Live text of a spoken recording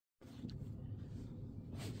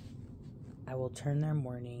I will turn their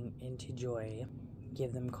mourning into joy,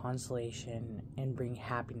 give them consolation, and bring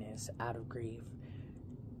happiness out of grief.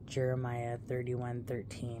 Jeremiah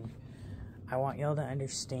 31:13. I want y'all to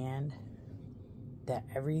understand that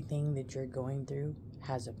everything that you're going through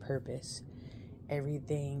has a purpose.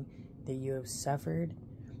 Everything that you have suffered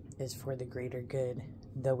is for the greater good,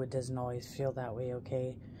 though it doesn't always feel that way,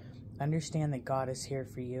 okay? Understand that God is here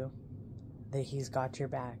for you, that He's got your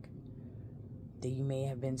back, that you may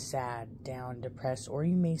have been sad, down, depressed, or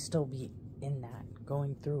you may still be in that,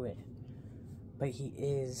 going through it, but He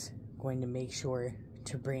is going to make sure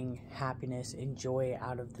to bring happiness and joy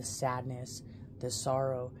out of the sadness, the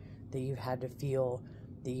sorrow that you've had to feel,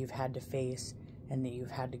 that you've had to face, and that you've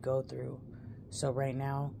had to go through. So right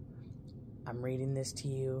now, I'm reading this to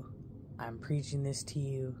you, I'm preaching this to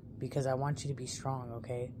you, because I want you to be strong,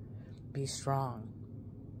 okay? Be strong,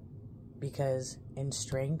 because in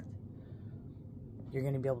strength, you're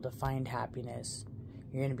going to be able to find happiness,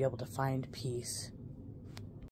 you're going to be able to find peace,